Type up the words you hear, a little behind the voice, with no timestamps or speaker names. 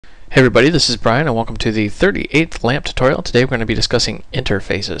Hey everybody, this is Brian and welcome to the 38th LAMP tutorial. Today we're going to be discussing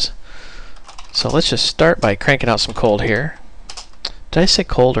interfaces. So let's just start by cranking out some code here. Did I say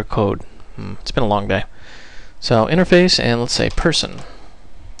cold or code? It's been a long day. So interface, and let's say person.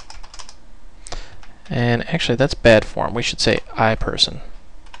 And actually that's bad form. We should say iPerson.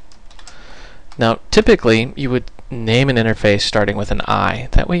 Now typically you would name an interface starting with an I.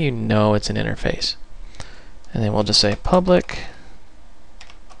 That way you know it's an interface. And then we'll just say public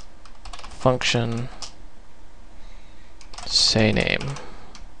function say name.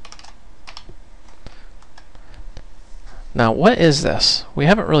 Now what is this? We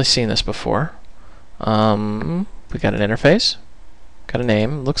haven't really seen this before. We got an interface, got a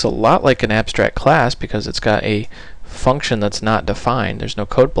name, looks a lot like an abstract class because it's got a function that's not defined. There's no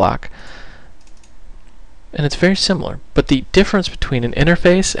code block, and it's very similar. But the difference between an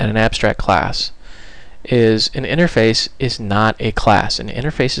interface and an abstract class is an interface is not a class. An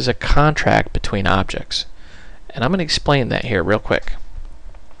interface is a contract between objects. And I'm going to explain that here real quick.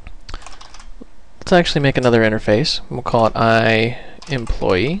 Let's actually make another interface. We'll call it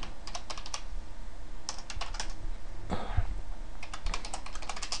iEmployee.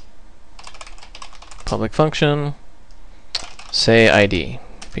 Public function say ID,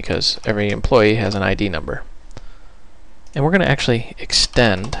 because every employee has an ID number. And we're going to actually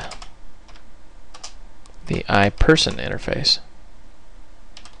extend the iPerson interface.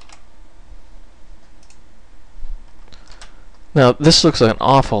 Now this looks an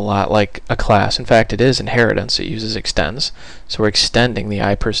awful lot like a class. In fact, it is inheritance. It uses extends. So we're extending the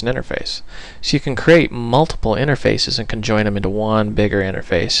iPerson interface. So you can create multiple interfaces and can join them into one bigger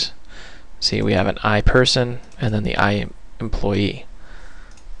interface. See, we have an iPerson and then the iEmployee.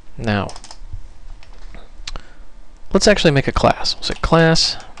 Now let's actually make a class. We'll say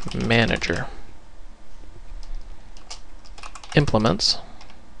class manager implements.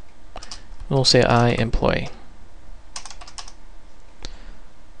 We'll say iEmployee.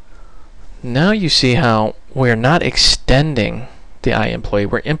 Now you see how we're not extending the iEmployee,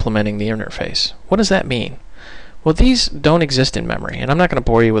 we're implementing the interface. What does that mean? Well, these don't exist in memory, and I'm not going to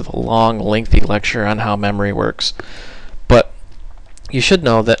bore you with a long, lengthy lecture on how memory works, but you should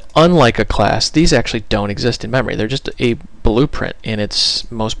know that unlike a class, these actually don't exist in memory. They're just a blueprint in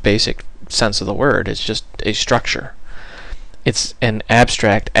its most basic sense of the word. It's just a structure. It's an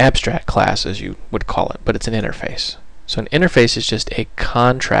abstract class, as you would call it, but it's an interface. So an interface is just a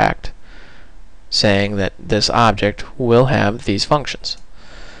contract saying that this object will have these functions.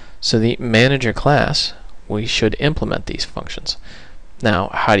 So the manager class, we should implement these functions. Now,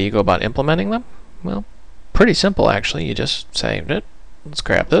 how do you go about implementing them? Well, pretty simple actually. You just say, let's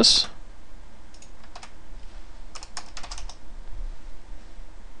grab this.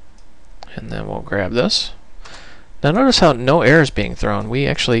 And then we'll grab this. Now notice how no error is being thrown. We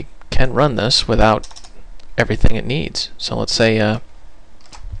actually can run this without everything it needs. So let's say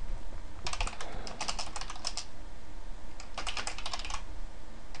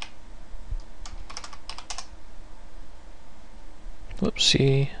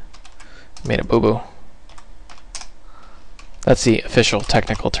whoopsie, made a boo-boo. That's the official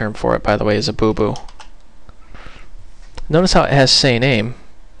technical term for it, by the way, is a boo-boo. Notice how it has say name,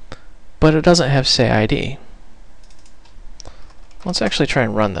 but it doesn't have say ID. Let's actually try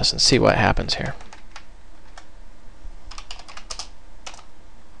and run this and see what happens here.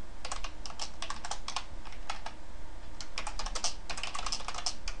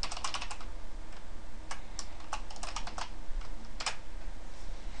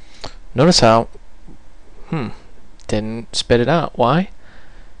 Notice how didn't spit it out. Why?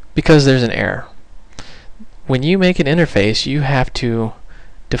 Because there's an error. When you make an interface, you have to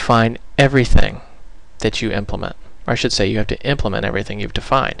define everything that you implement. Or I should say you have to implement everything you've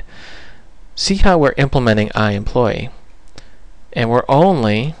defined. See how we're implementing iEmployee, and we're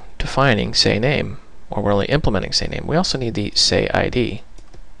only defining say name, or we're only implementing say name. We also need the say ID.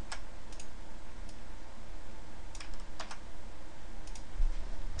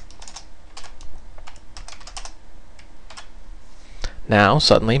 Now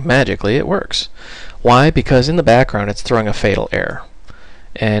suddenly, magically, it works. Why? Because in the background it's throwing a fatal error.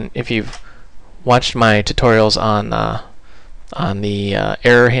 And if you've watched my tutorials on the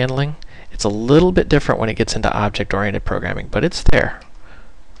error handling, it's a little bit different when it gets into object-oriented programming, but it's there.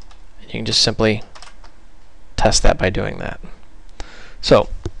 And you can just simply test that by doing that. So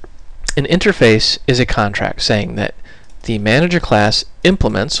an interface is a contract saying that the manager class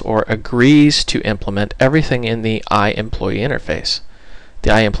implements or agrees to implement everything in the iEmployee interface.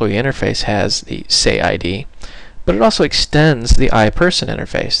 The iEmployee interface has the say ID, but it also extends the iPerson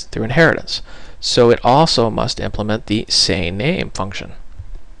interface through inheritance. So it also must implement the say name function.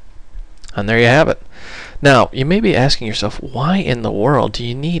 And there you have it. Now, you may be asking yourself, why in the world do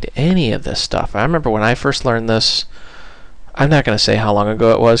you need any of this stuff? I remember when I first learned this, I'm not going to say how long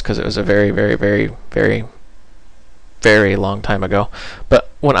ago it was because it was a very, very, very, very, very long time ago. But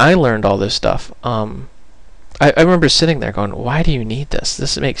when I learned all this stuff, I remember sitting there going, why do you need this?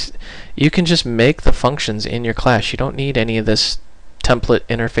 You can just make the functions in your class. You don't need any of this template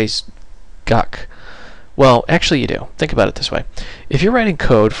interface guck. Well, actually you do. Think about it this way. If you're writing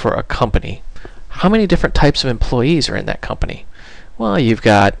code for a company, how many different types of employees are in that company? Well, you've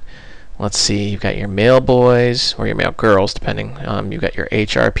got, let's see, you've got your mail boys, or your mail girls, depending. You've got your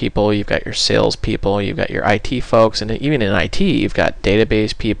HR people, you've got your sales people, you've got your IT folks, and even in IT, you've got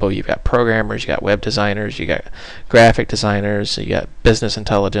database people, you've got programmers, you've got web designers, you've got graphic designers, you got business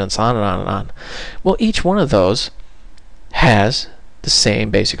intelligence, on and on and on. Well, each one of those has the same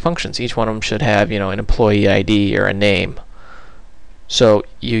basic functions. Each one of them should have, an employee ID or a name. So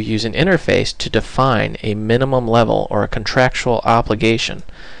you use an interface to define a minimum level or a contractual obligation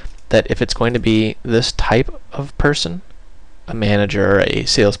that if it's going to be this type of person, a manager, a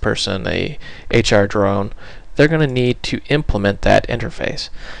salesperson, a HR drone, they're going to need to implement that interface.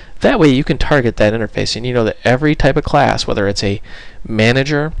 That way you can target that interface, and you know that every type of class, whether it's a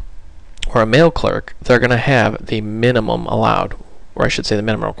manager or a mail clerk, they're going to have the minimum allowed, or I should say the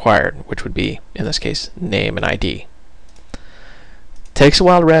minimum required, which would be, in this case, name and ID. Takes a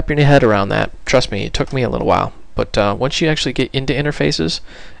while to wrap your head around that. Trust me, it took me a little while. But once you actually get into interfaces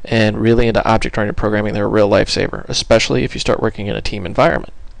and really into object-oriented programming, they're a real lifesaver, especially if you start working in a team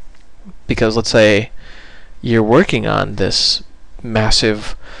environment. Because let's say you're working on this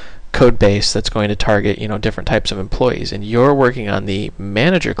massive code base that's going to target, different types of employees, and you're working on the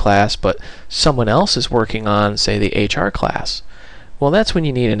manager class, but someone else is working on, say, the HR class. Well, that's when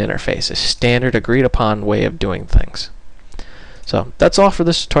you need an interface, a standard agreed-upon way of doing things. So that's all for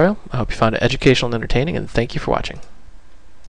this tutorial. I hope you found it educational and entertaining, and thank you for watching.